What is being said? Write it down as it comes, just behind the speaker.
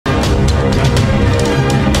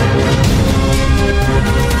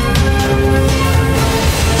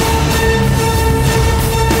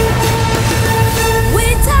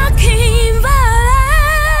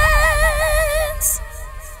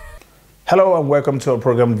Hello and welcome to our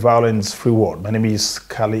program Violence Free World. My name is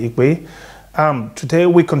Callivision. Today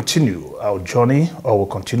we continue our journey, or we'll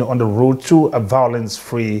continue on the road to a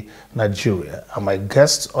violence-free Nigeria. And my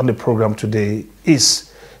guest on the program today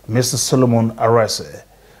is Mr. Solomon Arase,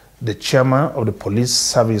 the chairman of the Police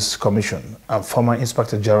Service Commission and former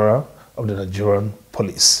Inspector General of the Nigerian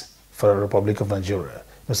Police for the Republic of Nigeria.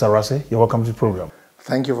 Mr. Arase, you're welcome to the program.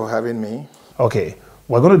 Thank you for having me. Okay,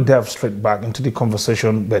 we're going to delve straight back into the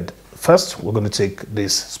conversation, but first we're going to take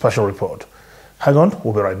this special report. Hang on,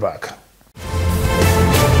 we'll be right back.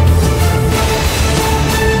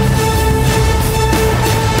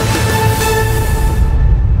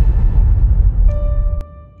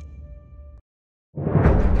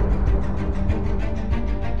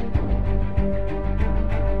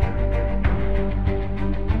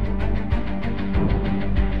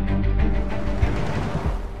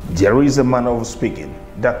 There is a manner of speaking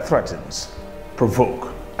that threatens,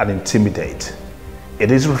 provoke, and intimidate.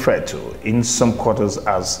 It is referred to in some quarters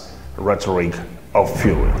as rhetoric of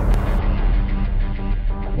fury.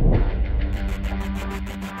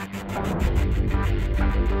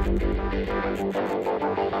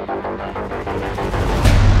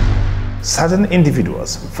 Certain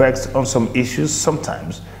individuals vexed on some issues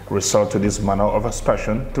sometimes resort to this manner of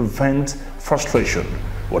expression to vent frustration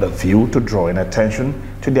with a view to drawing attention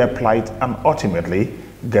to their plight and ultimately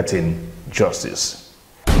getting justice.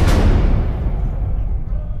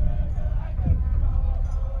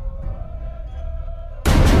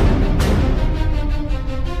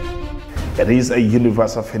 It is a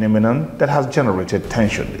universal phenomenon that has generated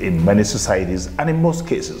tension in many societies and in most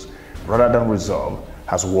cases, rather than resolve,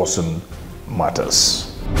 has worsened matters.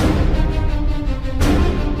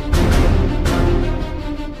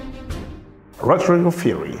 Rhetoric of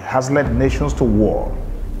fury has led nations to war,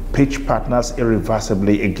 pitched partners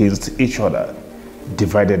irreversibly against each other,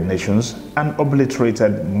 divided nations, and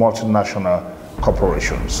obliterated multinational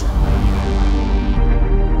corporations.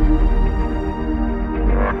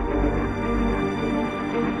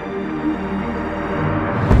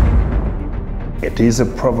 It is a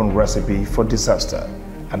proven recipe for disaster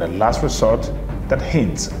and a last resort that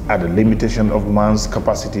hints at the limitation of man's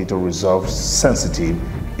capacity to resolve sensitive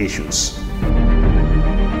issues.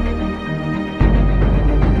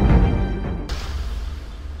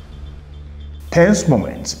 Tense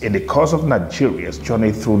moments in the course of Nigeria's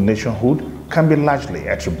journey through nationhood can be largely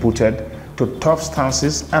attributed to tough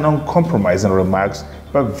stances and uncompromising remarks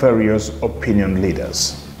by various opinion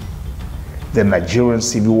leaders. The Nigerian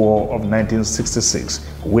Civil War of 1966,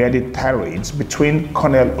 where the tirades between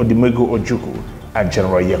Colonel Odimego Ojukwu and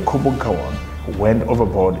General Yakubu Gowon went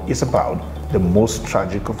overboard, is about the most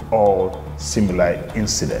tragic of all similar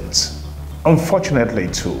incidents. Unfortunately,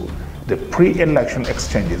 too, the pre-election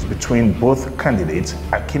exchanges between both candidates,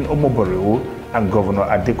 Akin Omoboriwo and Governor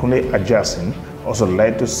Adekunle Ajasin, also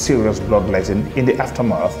led to serious bloodletting in the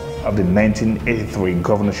aftermath of the 1983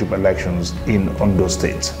 governorship elections in Ondo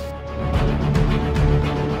State.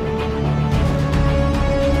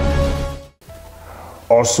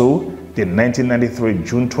 Also, the 1993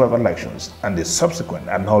 June 12 elections and the subsequent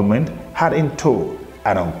annulment had in tow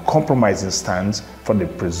an uncompromising stance for the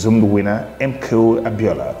presumed winner, MKO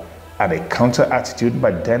Abiola, and a counter-attitude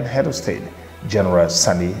by then head of state, General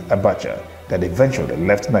Sani Abacha, that eventually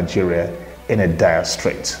left Nigeria in a dire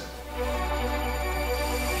strait.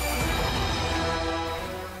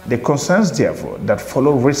 The concerns, therefore, that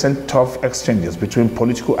follow recent tough exchanges between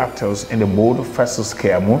political actors in the mode of Festus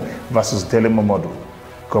Keyamo versus Dele Momodu,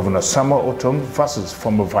 Governor Samuel Otom versus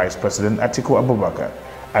former Vice President Atiku Abubakar,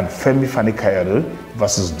 and Femi Fani-Kayode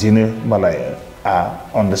versus Dine Malaya are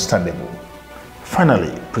understandable.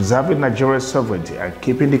 Finally, preserving Nigeria's sovereignty and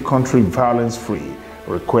keeping the country violence-free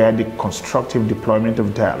require the constructive deployment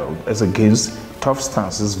of dialogue as against tough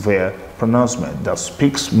stances via pronouncement that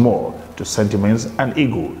speaks more to sentiments and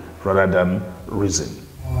ego rather than reason.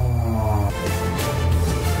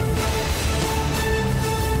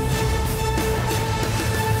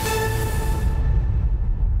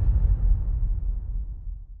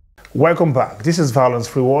 Welcome back. This is Violence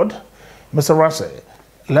Free World. Mr. Arase,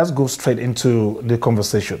 let's go straight into the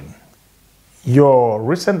conversation. Your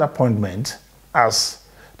recent appointment as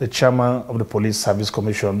the chairman of the Police Service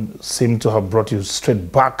Commission seemed to have brought you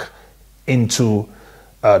straight back into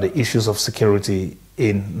the issues of security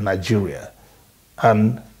in Nigeria.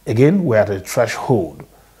 And again, we're at a threshold.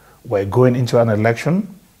 We're going into an election.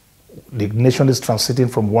 The nation is transiting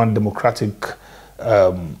from one democratic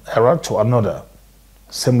era to another,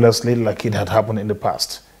 seamlessly like it had happened in the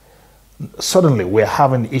past. Suddenly, we're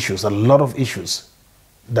having issues, a lot of issues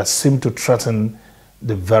that seem to threaten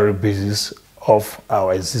the very basis of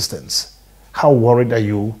our existence. How worried are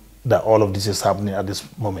you that all of this is happening at this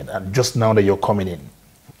moment and just now that you're coming in?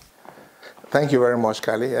 Thank you very much,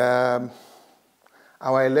 Kali.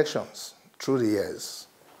 Our elections through the years,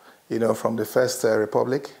 from the First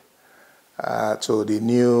Republic to the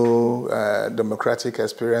new democratic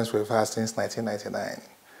experience we've had since 1999,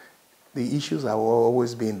 the issues have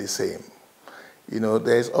always been the same.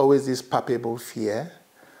 There's always this palpable fear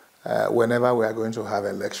whenever we are going to have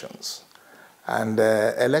elections. And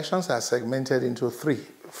elections are segmented into three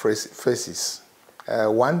phases.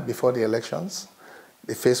 One, before the elections,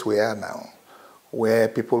 the phase we are now, where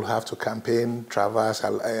people have to campaign, traverse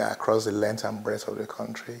across the length and breadth of the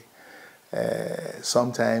country.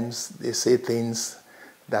 Sometimes they say things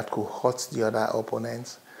that could hurt the other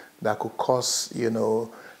opponents, that could cause,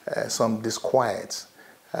 some disquiet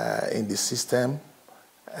in the system.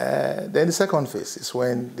 Then the second phase is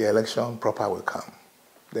when the election proper will come.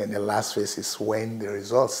 Then the last phase is when the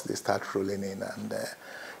results, they start rolling in. And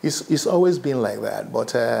it's always been like that.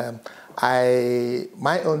 But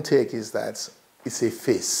my own take is that it's a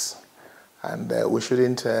phase. And we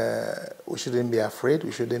shouldn't be afraid.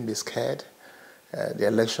 We shouldn't be scared. The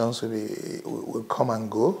elections will come and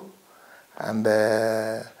go. And,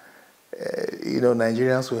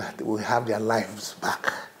 Nigerians will have their lives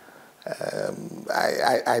back.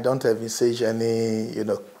 I don't envisage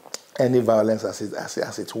any violence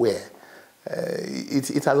as it were.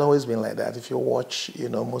 It has always been like that. If you watch,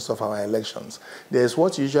 most of our elections, there's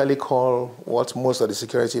what most of the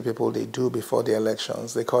security people, they do before the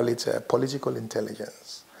elections. They call it political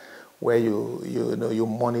intelligence, where you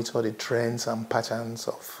monitor the trends and patterns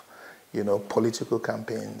of, political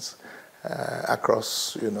campaigns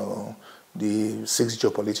across, the 6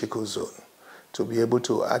 geopolitical zone, to be able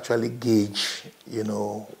to actually gauge,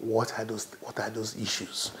 what are those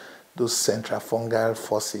issues, those centrifugal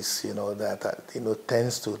forces, that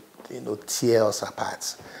tends to, tear us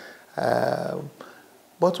apart.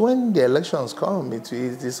 But when the elections come,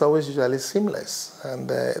 it's always usually seamless, and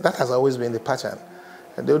that has always been the pattern.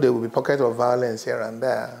 And though there will be pockets of violence here and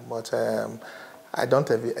there, but I don't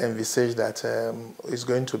envisage that it's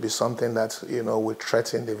going to be something that, will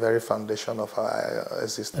threaten the very foundation of our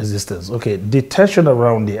existence. Okay. The tension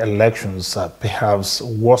around the elections are perhaps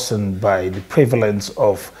worsened by the prevalence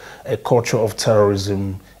of a culture of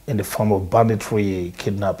terrorism in the form of banditry,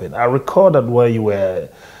 kidnapping. I recall that where you were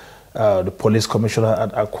the police commissioner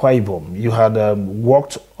at Akwa Ibom, you had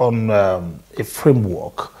worked on a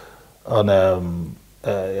framework, on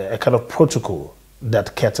a kind of protocol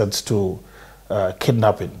that catered to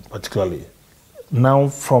kidnapping, particularly. Now,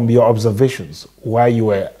 from your observations, while you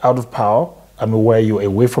were out of power, where you were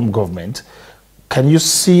away from government, can you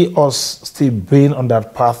see us still being on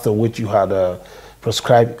that path to which you had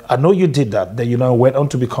prescribed? I know you did that. Then you went on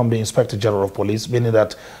to become the Inspector General of Police, meaning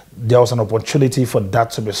that there was an opportunity for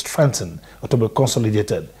that to be strengthened or to be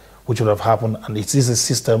consolidated, which would have happened. And it is a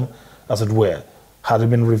system, as it were. Had it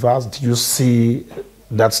been reversed? Do you see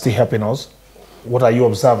that still helping us? What are you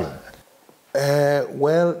observing?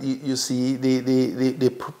 Well, you see, the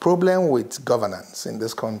problem with governance in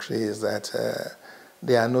this country is that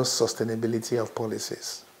there are no sustainability of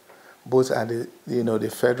policies, both at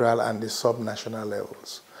the federal and the subnational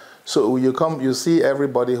levels. So you see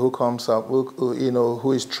everybody who comes up,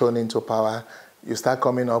 who is thrown into power. You start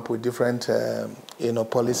coming up with different,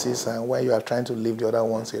 policies, and where you are trying to leave the other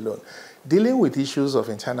ones alone. Dealing with issues of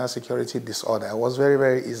internal security disorder was very,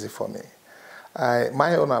 very easy for me.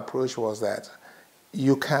 My own approach was that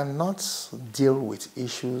you cannot deal with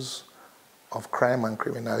issues of crime and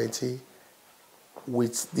criminality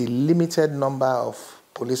with the limited number of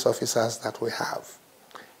police officers that we have.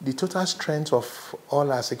 The total strength of all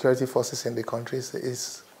our security forces in the country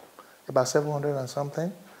is about 700 and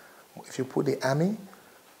something. If you put the Army,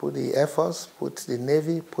 put the Air Force, put the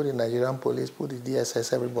Navy, put the Nigerian Police, put the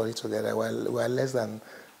DSS, everybody together,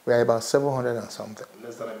 we're about 700 and something.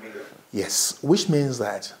 Less than 1 million. Yes, which means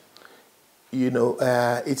that, it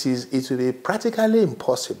will be practically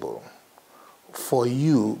impossible for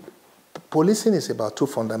you. Policing is about 2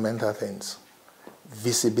 fundamental things: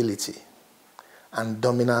 visibility and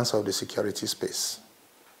dominance of the security space.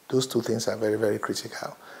 Those 2 things are very, very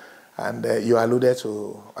critical. And you alluded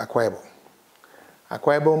to Akwa Ibom.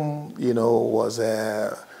 Akwa Ibom,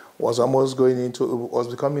 was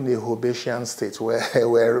becoming a Hobbesian state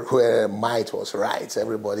where might was right.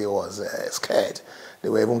 Everybody was scared. They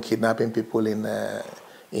were even kidnapping people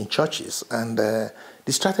in churches. And the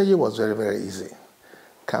strategy was very, very easy.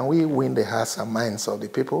 Can we win the hearts and minds of the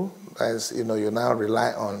people? As you now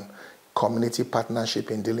rely on community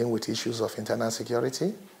partnership in dealing with issues of internal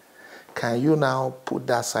security. Can you now put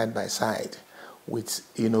that side by side with,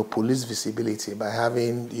 police visibility by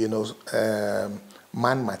having,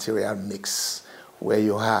 man-material mix, where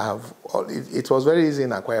you have, it was very easy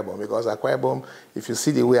in Akwa Ibom, because Akwa Ibom, if you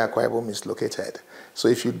see the way Akwa Ibom is located, so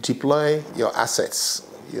if you deploy your assets,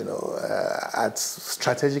 at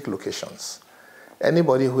strategic locations,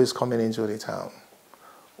 anybody who is coming into the town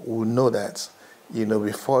will know that,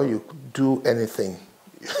 before you do anything,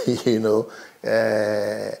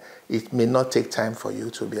 it may not take time for you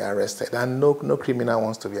to be arrested. And no criminal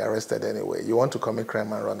wants to be arrested anyway. You want to commit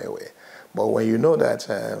crime and run away. But when you know that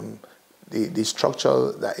the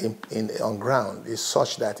structure that on ground is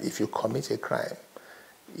such that if you commit a crime,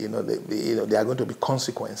 there are going to be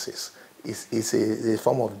consequences. It's a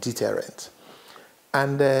form of deterrent.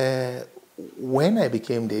 And when I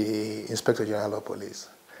became the Inspector General of Police,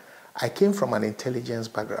 I came from an intelligence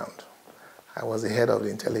background. I was the head of the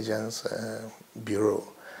Intelligence Bureau.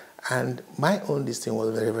 And my own thing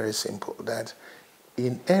was very, very simple, that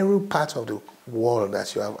in every part of the world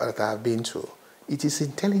that I've been to, it is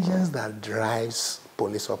intelligence that drives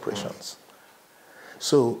police operations.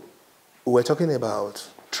 So we're talking about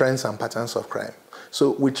trends and patterns of crime.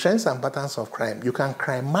 So with trends and patterns of crime, you can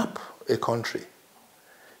crime map a country.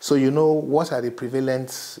 So you know what are the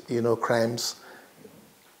prevalent, crimes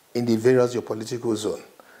in the various geopolitical zone.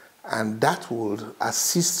 And that will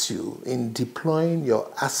assist you in deploying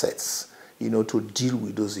your assets, to deal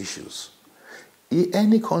with those issues.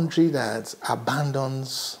 Any country that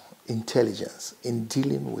abandons intelligence in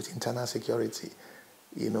dealing with internal security,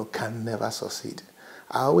 can never succeed.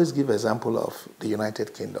 I always give example of the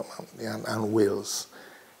United Kingdom and Wales.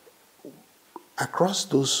 Across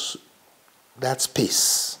that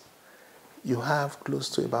space, you have close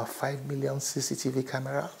to about 5 million CCTV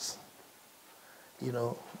cameras,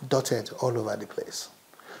 dotted all over the place.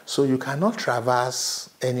 So you cannot traverse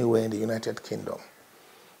anywhere in the United Kingdom,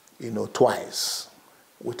 twice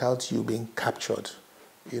without you being captured,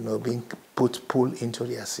 being pulled into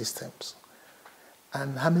their systems.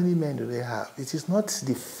 And how many men do they have? It is not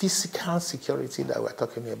the physical security that we're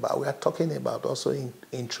talking about. We are talking about also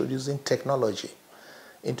introducing technology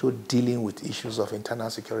into dealing with issues of internal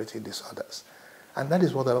security disorders. And that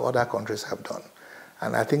is what other countries have done.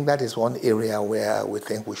 And I think that is one area where we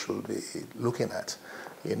think we should be looking at,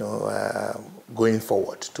 going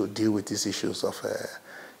forward to deal with these issues of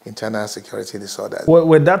internal security disorders.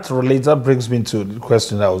 Well, that relates, that brings me to the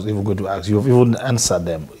question I was even going to ask. You've even answered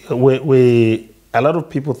them. A lot of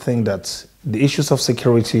people think that the issues of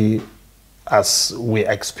security, as we're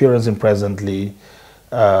experiencing presently,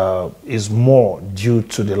 is more due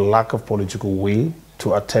to the lack of political will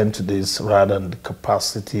to attend to this rather than the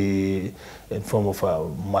capacity in form of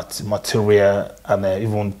material and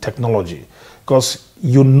even technology. Because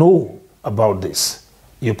you know about this.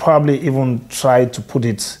 You probably even tried to put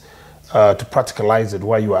it, to practicalize it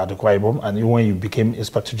while you were at Akwa Ibom and even when you became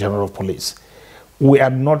Inspector General of Police. We are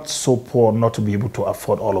not so poor not to be able to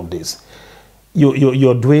afford all of this.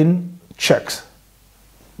 You're doing checks.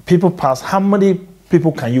 People pass. How many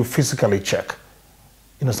people can you physically check?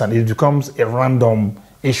 You understand? It becomes a random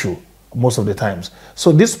issue most of the times.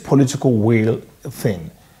 So this political will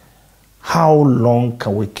thing, how long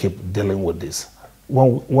can we keep dealing with this?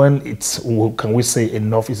 Can we say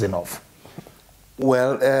enough is enough?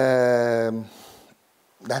 Well, that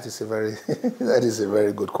is a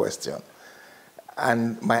very good question.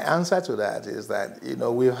 And my answer to that is that,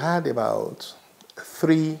 we've had about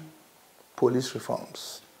 3 police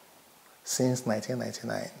reforms since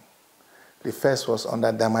 1999. The first was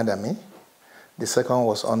under Damadami, the second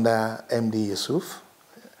was under MD Yusuf,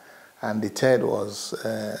 and the third was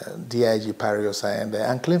DIG Pariosa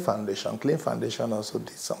and Clean Foundation. Clean Foundation also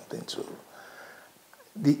did something too.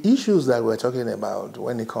 The issues that we're talking about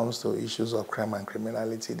when it comes to issues of crime and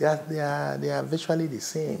criminality, they are virtually the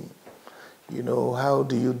same. How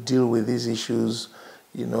do you deal with these issues?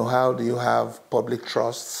 How do you have public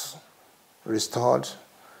trusts restored?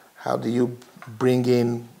 How do you bring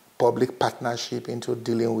in public partnership into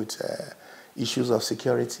dealing with issues of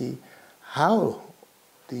security? How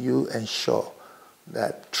do you ensure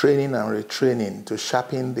that training and retraining to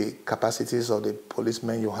sharpen the capacities of the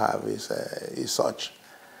policemen you have is such?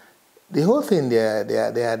 The whole thing, they are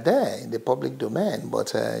there in the public domain,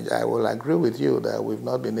 but I will agree with you that we've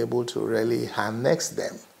not been able to really harness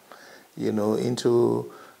them,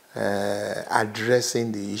 into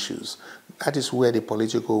addressing the issues. That is where the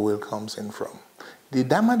political will comes in from. The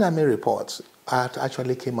Damadami report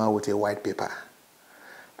actually came out with a white paper,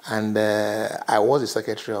 and I was the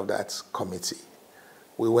secretary of that committee.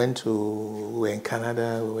 We were in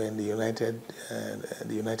Canada, we were in the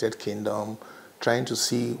United Kingdom, trying to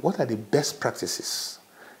see what are the best practices,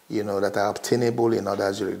 that are obtainable in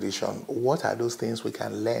other jurisdictions. What are those things we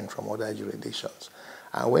can learn from other jurisdictions?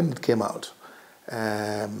 And when it came out,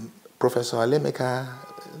 Professor Alemeka,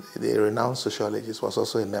 the renowned sociologist, was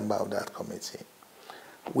also a member of that committee.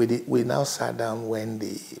 We now sat down when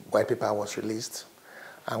the white paper was released,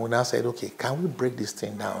 and we now said, okay, can we break this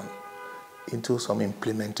thing down into some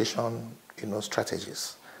implementation,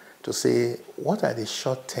 strategies to say what are the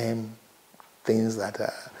short-term things that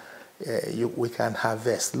we can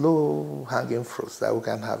harvest, low-hanging fruits that we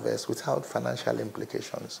can harvest without financial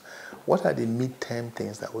implications. What are the mid-term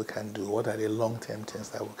things that we can do? What are the long-term things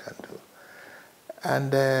that we can do?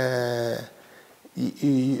 And there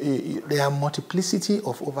are multiplicity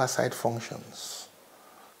of oversight functions,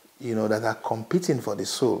 that are competing for the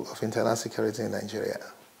soul of internal security in Nigeria.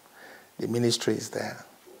 The ministry is there.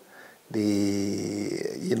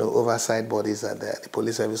 The oversight bodies are there, the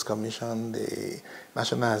Police Service Commission, the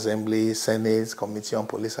National Assembly, Senate, Committee on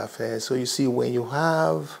Police Affairs. So you see, when you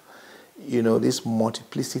have, this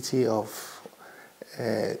multiplicity of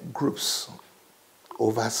groups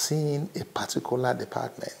overseeing a particular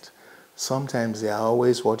department, sometimes there are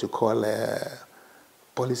always what you call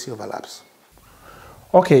policy overlaps.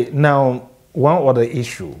 Okay, now one other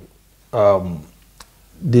issue.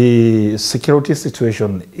 The security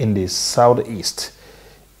situation in the southeast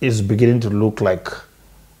is beginning to look like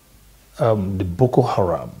the Boko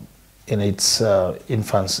Haram in its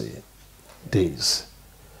infancy days.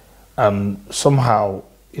 And somehow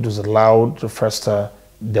it was allowed to fester,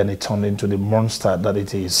 then it turned into the monster that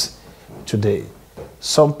it is today.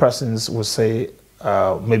 Some persons will say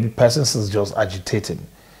maybe persons is just agitating.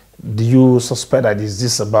 Do you suspect that is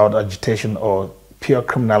this about agitation or pure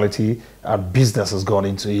criminality and business has gone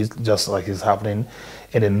into it, just like it's happening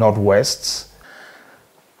in the Northwest?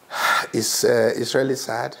 It's really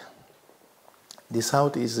sad. The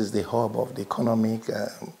Southeast is the hub of the economic,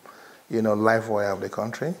 life wire of the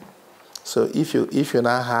country. So if you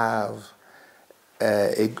now have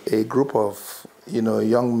a group of,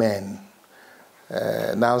 young men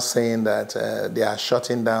now saying that they are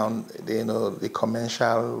shutting down, the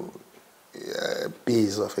commercial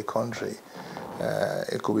base of a country,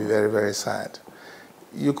 it could be very, very sad.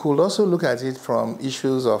 You could also look at it from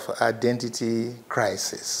issues of identity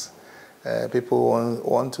crisis. People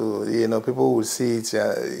want to, people will see it,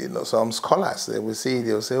 some scholars, they will see it,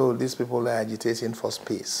 they'll say, oh, these people are agitating for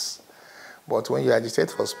space. But when you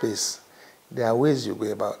agitate for space, there are ways you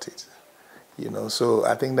go about it. So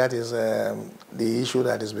I think that is the issue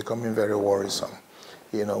that is becoming very worrisome.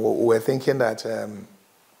 We're thinking that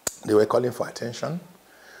they were calling for attention.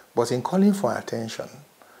 But in calling for attention,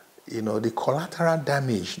 the collateral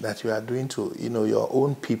damage that you are doing to, your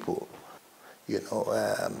own people,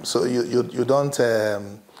 so you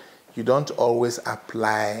don't always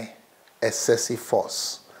apply excessive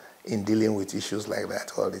force in dealing with issues like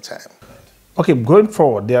that all the time. Okay, going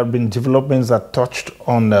forward, there have been developments that touched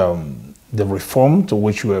on the reform to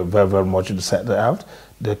which we are very, very much set out,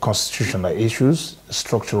 the constitutional issues,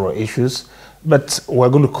 structural issues, but we're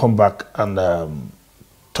going to come back and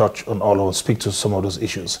touch on all or speak to some of those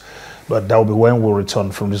issues. But that will be when we'll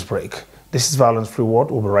return from this break. This is Violence Free World.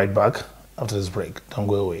 We'll be right back after this break. Don't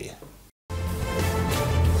go away.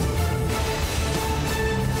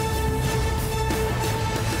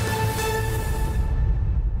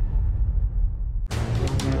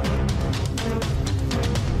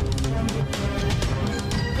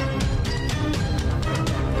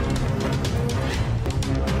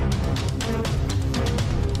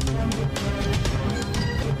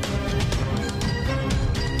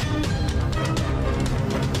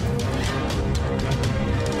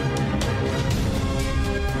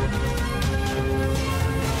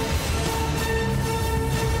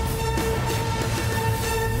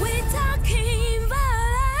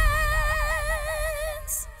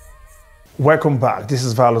 Welcome back. This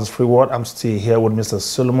is Violence Free World. I'm still here with Mr.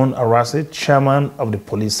 Solomon Arase, Chairman of the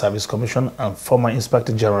Police Service Commission and former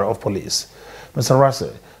Inspector General of Police. Mr.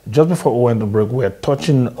 Arase, just before we went to break, we are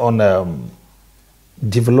touching on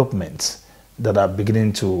developments that are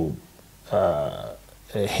beginning to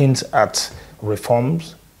hint at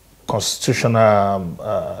reforms,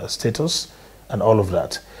 constitutional status, and all of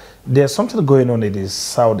that. There's something going on in the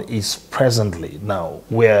Southeast presently now,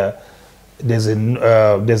 where there's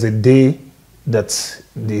a day that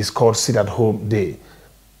is called sit-at-home day.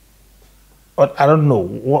 But I don't know,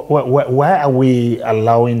 why are we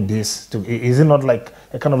allowing this to? Is it not like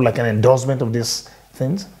a kind of like an endorsement of these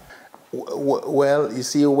things? Well, you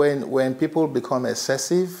see, when people become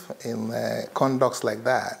excessive in conducts like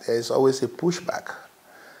that, there is always a pushback.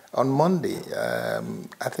 On Monday,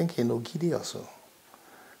 I think in Ogidi or so,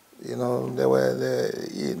 You know,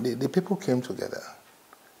 the people came together.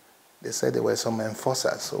 They said there were some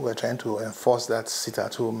enforcers who were trying to enforce that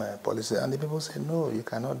sit-at-home policy, and the people said, no, you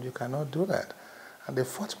cannot do that. And they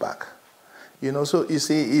fought back. You know, so you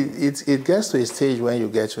see, it gets to a stage when you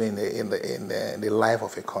get to in the life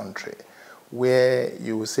of a country where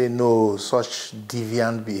you will say, no, such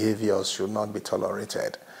deviant behaviors should not be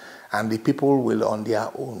tolerated. And the people will, on their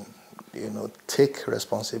own, you know, take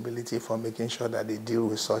responsibility for making sure that they deal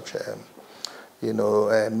with such, you know,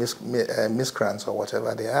 miscreants or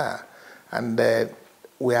whatever they are. And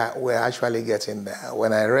we're actually getting there.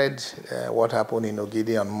 When I read what happened in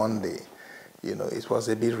Ogidi on Monday, you know, it was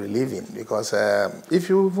a bit relieving, because if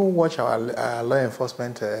you even watch our law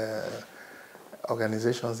enforcement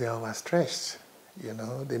organizations, they are overstretched. You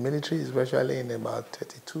know, the military is virtually in about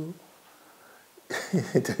 32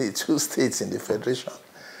 states in the federation.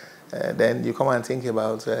 Then you come and think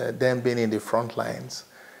about them being in the front lines.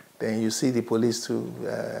 Then you see the police too.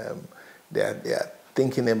 They are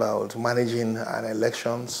thinking about managing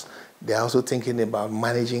elections. They are also thinking about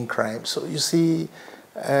managing crime. So you see,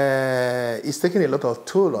 it's taking a lot of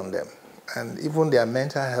toll on them, and even their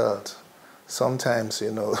mental health sometimes,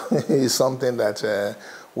 you know, is something that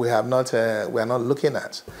we are not looking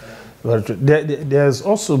at. But there's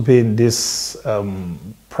also been this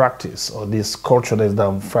practice or this culture that's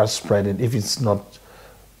now fast spreading. If it's not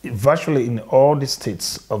virtually in all the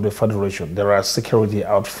states of the Federation, there are security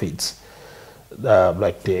outfits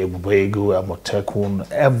like the Ebubegu, Amotekun,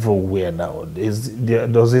 everywhere now.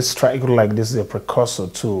 Does it strike you like this is a precursor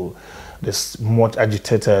to this much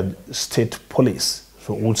agitated state police,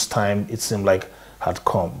 for whose time it seemed like had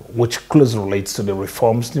come, which closely relates to the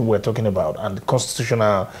reforms that we're talking about and the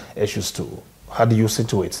constitutional issues too? How do you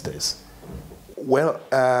situate this? Well,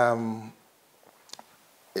 my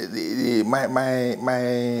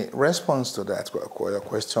response to that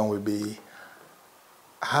question would be,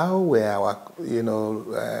 how were our, you know,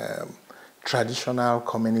 traditional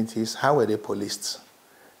communities, how were they policed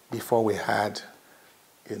before we had,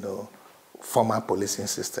 you know, formal policing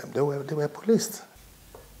system? They were policed.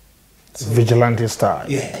 Vigilante style.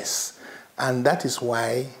 Yes. And that is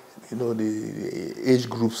why, you know, the age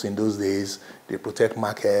groups in those days, they protect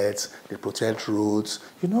markets, they protect roads.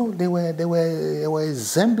 You know, they were a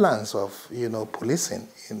semblance of, you know, policing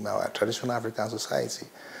in our traditional African society.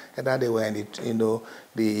 And that they were in the, you know,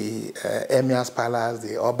 the Emir's palace,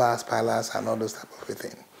 the Oba's palace, and all those type of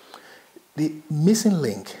things. The missing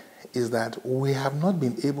link is that we have not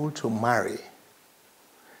been able to marry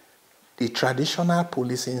the traditional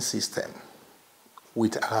policing system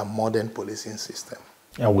with our modern policing system.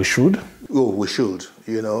 And we should? Oh, we should,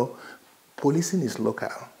 you know. Policing is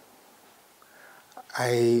local.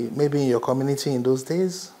 Maybe in your community in those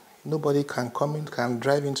days, nobody can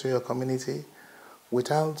drive into your community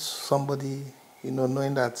without somebody, you know,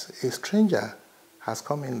 knowing that a stranger has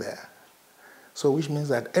come in there. So which means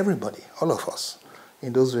that everybody, all of us,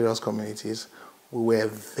 in those various communities, we were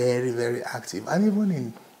very, very active. And even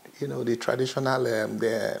in, you know, the traditional,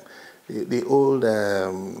 the old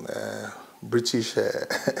British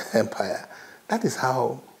Empire, that is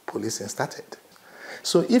how policing started.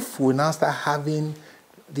 So if we now start having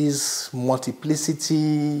this multiplicity,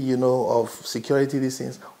 you know, of security, these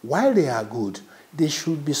things, while they are good, they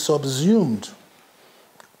should be subsumed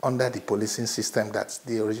under the policing system that's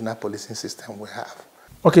the original policing system we have.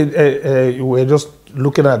 Okay, we're just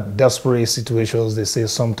looking at desperate situations. They say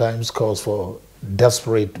sometimes calls for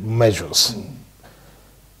desperate measures.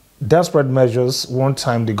 Desperate measures. One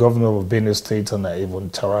time the governor of Benue State and even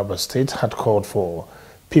Taraba State had called for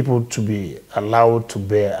people to be allowed to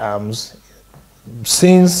bear arms,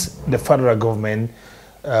 since the federal government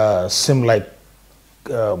seemed like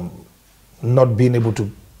not being able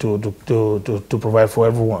to provide for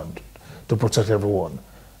everyone, to protect everyone.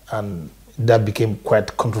 And that became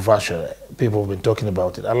quite controversial. People have been talking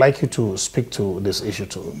about it. I'd like you to speak to this issue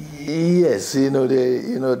too. Yes, you know,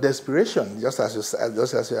 desperation, just as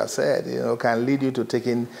you have said, you know, can lead you to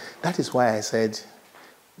taking. That is why I said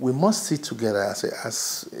we must sit together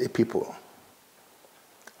as a people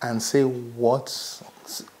and say what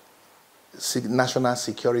national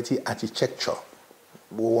security architecture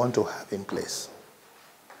we want to have in place.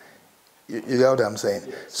 You get what I'm saying?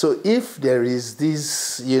 Yes. So if there is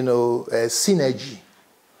this, you know, synergy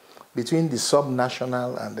between the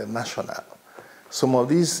subnational and the national, some of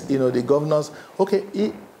these, you know, the governors. Okay,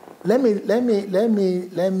 let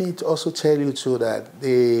me also tell you too that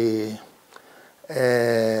the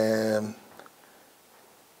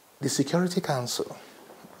Security Council,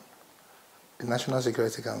 the National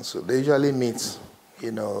Security Council, they usually meet,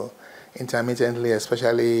 you know, intermittently,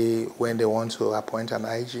 especially when they want to appoint an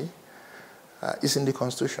IG, is in the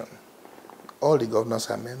Constitution. All the governors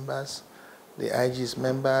are members. The IG is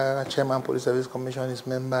member. Chairman Police Service Commission is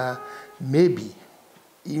member. Maybe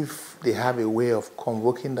if they have a way of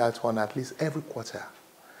convoking that one at least every quarter,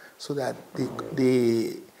 so that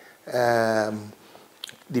the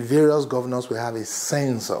various governors will have a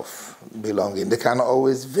sense of belonging. They can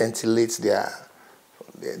always ventilate their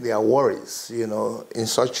worries, in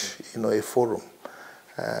such, a forum.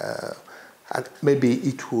 Maybe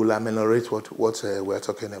it will ameliorate what we're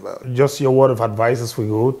talking about. Just your word of advice as we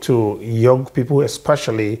go to young people,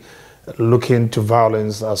 especially looking to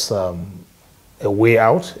violence as a way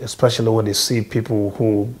out, especially when they see people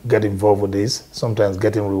who get involved with this, sometimes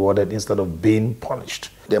getting rewarded instead of being punished.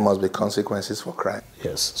 There must be consequences for crime.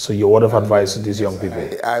 Yes. So your word of advice to these young people.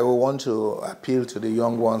 I will want to appeal to the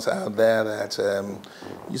young ones out there that,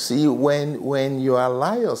 you see, when you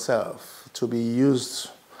allow yourself to be used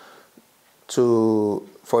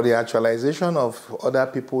for the actualization of other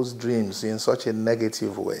people's dreams in such a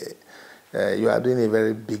negative way, you are doing a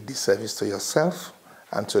very big disservice to yourself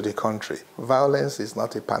and to the country. Violence is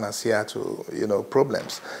not a panacea to,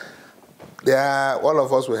 problems. All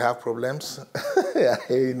of us will have problems,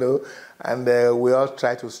 and we all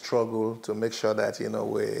try to struggle to make sure that,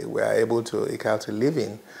 we are able to eke out a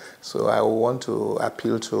living. So I want to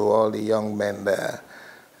appeal to all the young men there.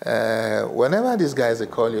 Whenever these guys, they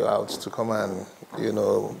call you out to come and,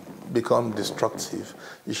 become destructive,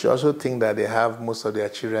 you should also think that they have most of their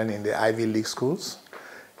children in the Ivy League schools,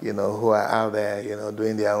 who are out there,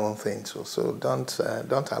 doing their own thing too. So don't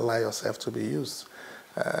allow yourself to be used.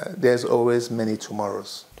 There's always many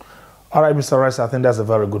tomorrows. All right, Mr. Arase, I think that's a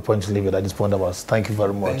very good point to leave it at this point of us. Thank you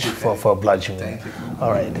very much for obliging me. Thank you. All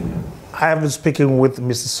right. I have been speaking with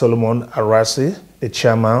Mr. Solomon Arase, the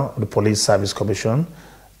chairman of the Police Service Commission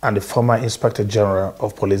and the former Inspector General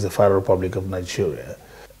of Police, the Federal Republic of Nigeria.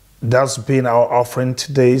 That's been our offering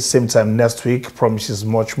today. Same time next week. Promises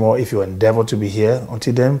much more if you endeavor to be here.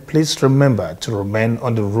 Until then, please remember to remain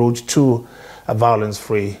on the road to a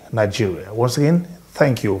violence-free Nigeria. Once again,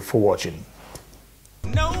 thank you for watching.